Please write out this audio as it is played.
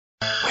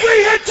We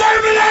hit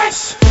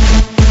terminus!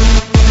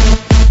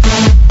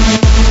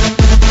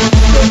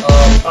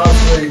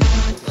 Obviously,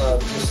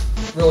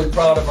 just really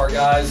proud of our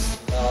guys.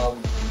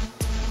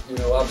 You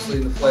know, obviously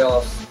in the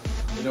playoffs,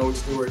 you know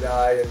it's do or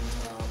die, and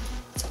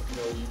you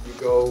know you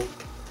go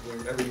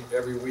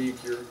every week.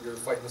 You're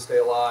fighting to stay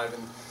alive,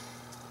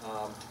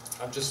 and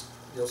I'm just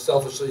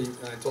selfishly,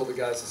 and I told the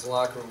guys in the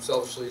locker room,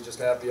 selfishly just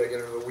happy I get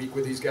another week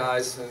with these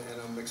guys, and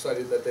I'm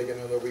excited that they get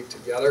another week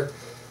together.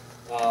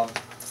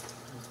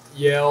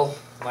 Yale,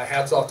 my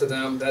hat's off to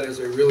them. That is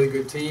a really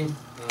good team.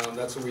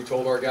 That's what we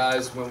told our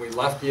guys when we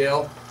left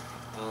Yale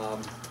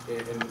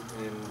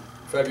in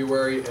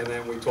February, and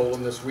then we told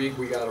them this week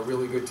we got a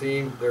really good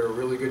team. They're a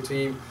really good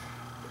team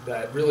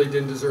that really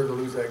didn't deserve to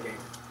lose that game.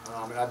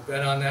 And I've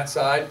been on that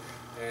side,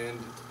 and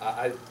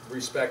I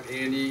respect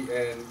Andy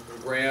and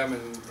Graham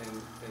and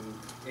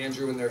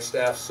Andrew and their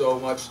staff so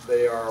much.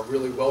 They are a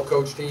really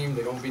well-coached team.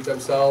 They don't beat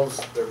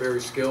themselves. They're very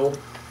skilled.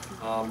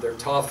 They're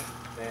tough,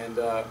 and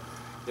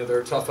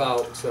they're a tough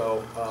out.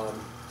 So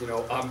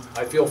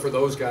I feel for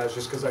those guys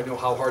just because I know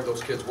how hard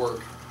those kids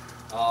work.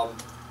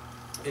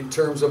 In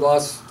terms of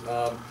us,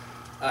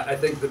 I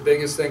think the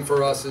biggest thing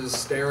for us is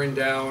staring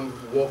down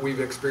what we've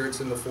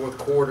experienced in the fourth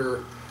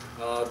quarter,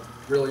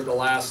 really the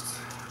last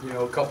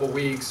couple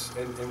weeks,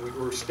 and we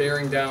were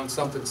staring down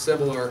something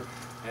similar.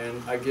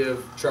 And I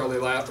give Charlie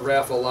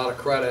Raff a lot of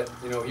credit.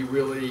 He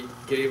really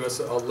gave us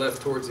a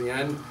lift towards the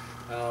end.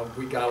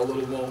 We got a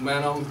little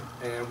momentum,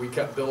 and we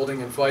kept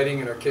building and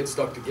fighting, and our kids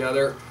stuck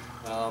together.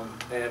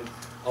 And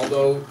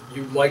although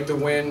you'd like to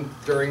win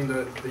during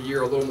the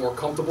year a little more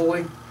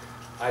comfortably,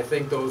 I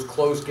think those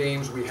close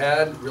games we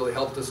had really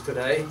helped us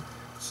today.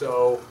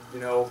 So,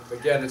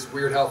 again, it's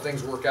weird how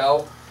things work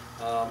out.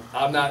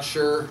 I'm not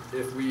sure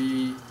if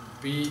we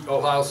beat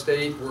Ohio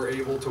State, we're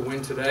able to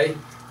win today.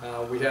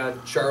 We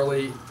had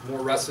Charlie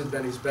more rested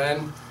than he's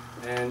been,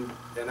 and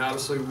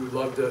obviously we'd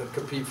love to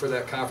compete for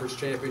that conference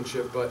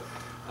championship. But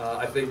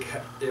I think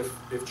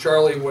if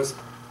Charlie was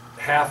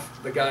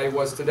half the guy he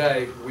was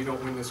today, we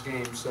don't win this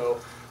game. So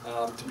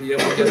to be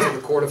able to get to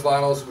the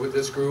quarterfinals with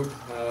this group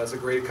is a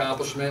great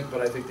accomplishment. But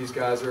I think these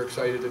guys are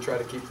excited to try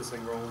to keep this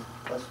thing rolling.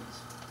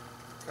 Questions,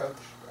 Coach?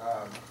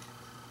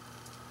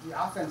 The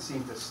offense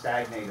seemed to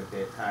stagnate a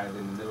bit, kind of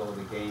in the middle of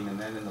the game, and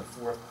then in the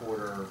fourth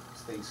quarter,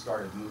 things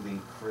started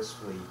moving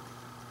crisply.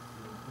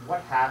 What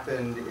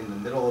happened in the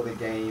middle of the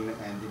game,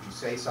 and did you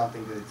say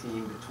something to the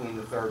team between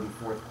the third and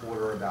fourth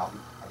quarter about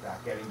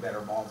getting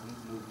better ball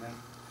movement?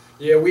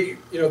 Yeah,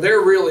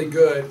 they're really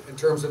good in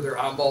terms of their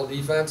on-ball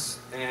defense,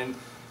 and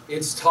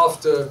it's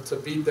tough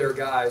to beat their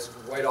guys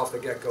right off the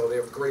get-go. They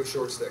have great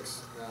short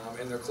sticks,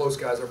 and their close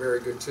guys are very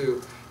good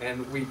too.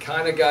 And we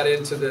kind of got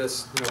into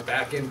this,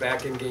 back in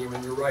game,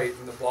 and you're right,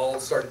 and the ball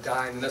started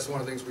dying, and that's one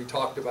of the things we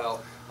talked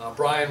about.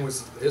 Brian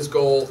his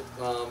goal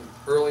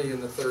early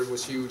in the third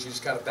was huge. He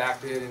just kind of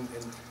backed in and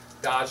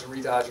dodged and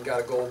redodged and got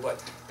a goal.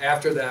 But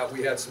after that,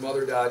 we had some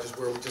other dodges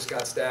where we just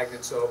got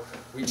stagnant. So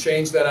we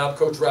changed that up.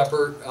 Coach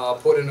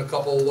Reppert put in a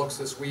couple of looks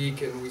this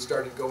week, and we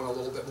started going a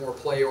little bit more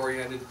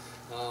play-oriented.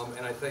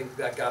 And I think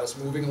that got us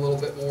moving a little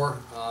bit more.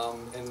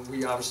 And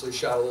we obviously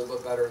shot a little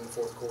bit better in the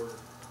fourth quarter.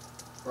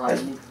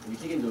 Brian, when you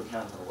take into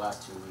account the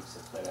last 2 weeks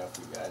that played out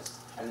for you guys,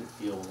 how did it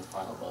feel when the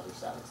final buzzer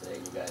sounded today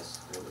and you guys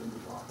were able to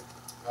move on?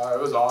 It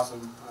was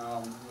awesome.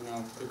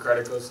 The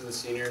credit goes to the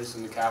seniors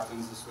and the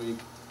captains this week,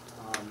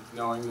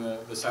 knowing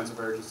the sense of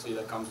urgency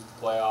that comes with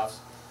the playoffs,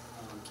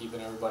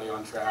 keeping everybody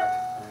on track.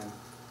 And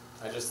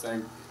I just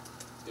think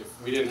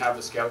if we didn't have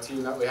the scout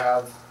team that we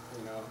have,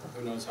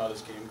 who knows how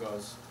this game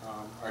goes.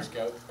 Our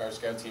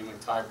scout team,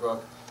 like Ty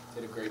Brook,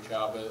 did a great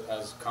job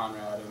as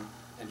Conrad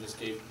and just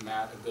gave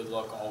Matt a good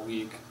look all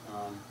week.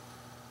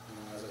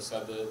 As I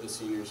said, the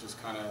seniors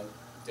just kind of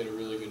did a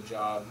really good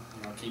job,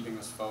 keeping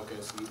us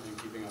focused and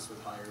keeping us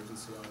with high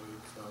urgency all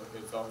week. So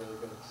it felt really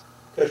good.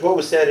 Coach, what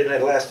was said in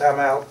that last time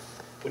out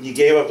when you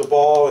gave up the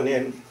ball and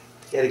then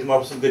you had to come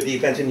up with some good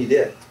defense, and you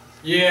did?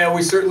 Yeah,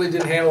 we certainly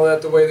didn't handle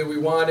that the way that we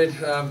wanted.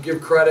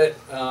 Give credit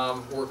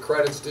where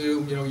credit's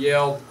due.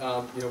 Yale,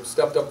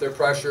 stepped up their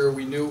pressure.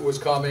 We knew it was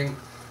coming,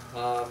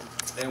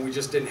 and we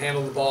just didn't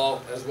handle the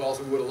ball as well as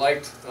we would have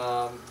liked.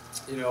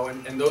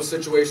 And those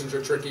situations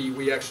are tricky.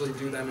 We actually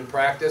do them in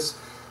practice.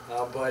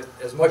 But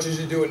as much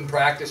as you do it in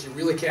practice, you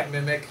really can't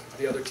mimic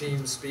the other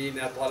team's speed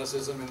and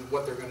athleticism and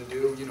what they're going to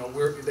do.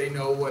 They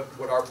know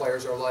what our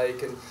players are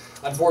like. And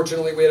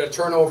unfortunately, we had a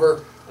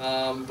turnover,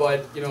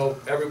 but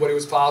everybody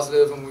was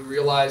positive, and we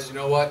realized,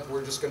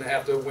 we're just going to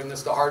have to win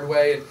this the hard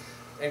way.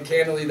 And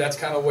candidly, that's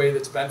kind of the way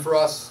that's been for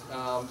us.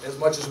 As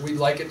much as we'd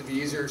like it to be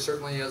easier,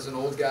 certainly as an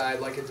old guy, I'd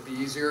like it to be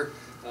easier.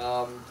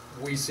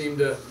 We seem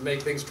to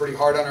make things pretty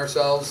hard on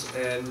ourselves,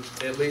 and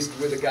at least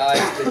with the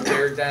guys, they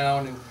dared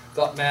down. And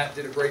thought Matt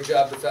did a great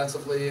job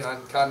defensively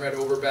on Conrad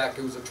Overbeck,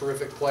 who's a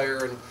terrific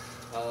player, and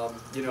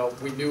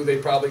we knew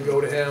they'd probably go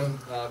to him.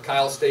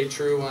 Kyle stayed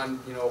true on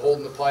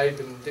holding the pipe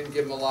and didn't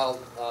give him a lot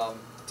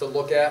to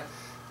look at,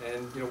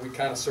 and we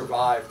kind of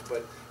survived.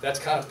 But that's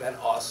kind of been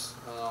us.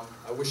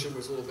 I wish it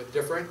was a little bit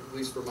different, at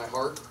least for my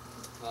heart.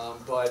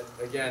 But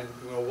again,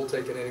 we'll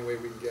take it any way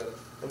we can get it.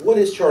 And what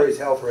is Charlie's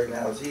health right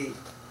now? Is he,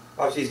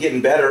 obviously he's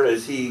getting better,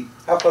 is he,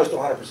 how close to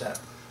 100%?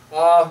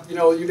 You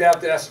know, you'd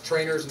have to ask the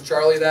trainers and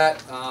Charlie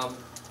that.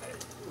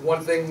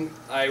 One thing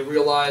I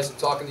realized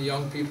talking to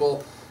young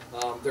people,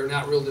 they're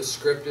not real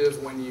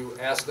descriptive when you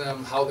ask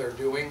them how they're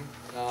doing.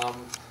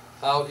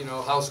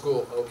 How's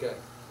school? Okay.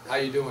 How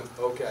you doing?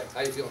 Okay.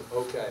 How you feeling?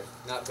 Okay.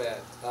 Not bad.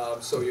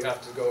 So you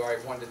have to go, all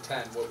right, 1 to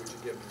 10, what would you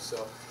give me?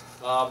 So,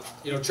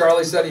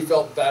 Charlie said he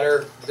felt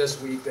better this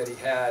week than he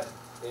had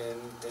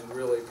in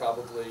really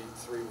probably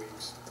 3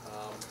 weeks.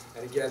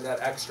 And again, that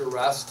extra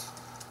rest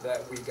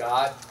that we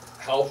got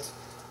helped.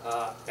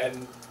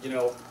 And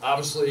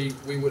obviously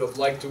we would have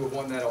liked to have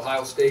won that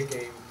Ohio State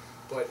game,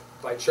 but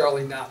by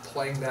Charlie not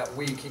playing that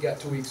week, he got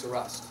 2 weeks of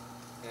rest.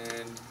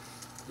 And,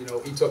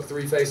 he took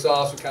 3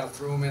 face-offs. We kind of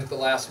threw him in at the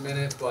last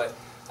minute, but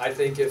I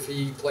think if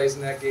he plays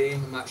in that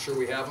game, I'm not sure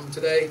we have him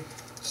today.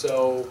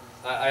 So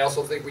I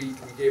also think we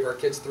gave our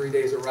kids 3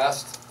 days of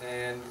rest,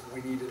 and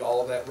we needed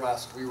all of that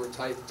rest. We were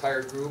a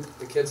tired group.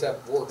 The kids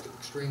have worked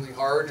extremely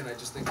hard, and I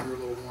just think we were a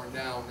little worn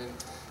down, and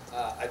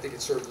I think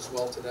it served us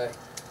well today.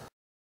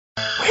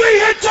 We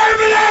hit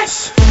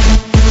Terminus!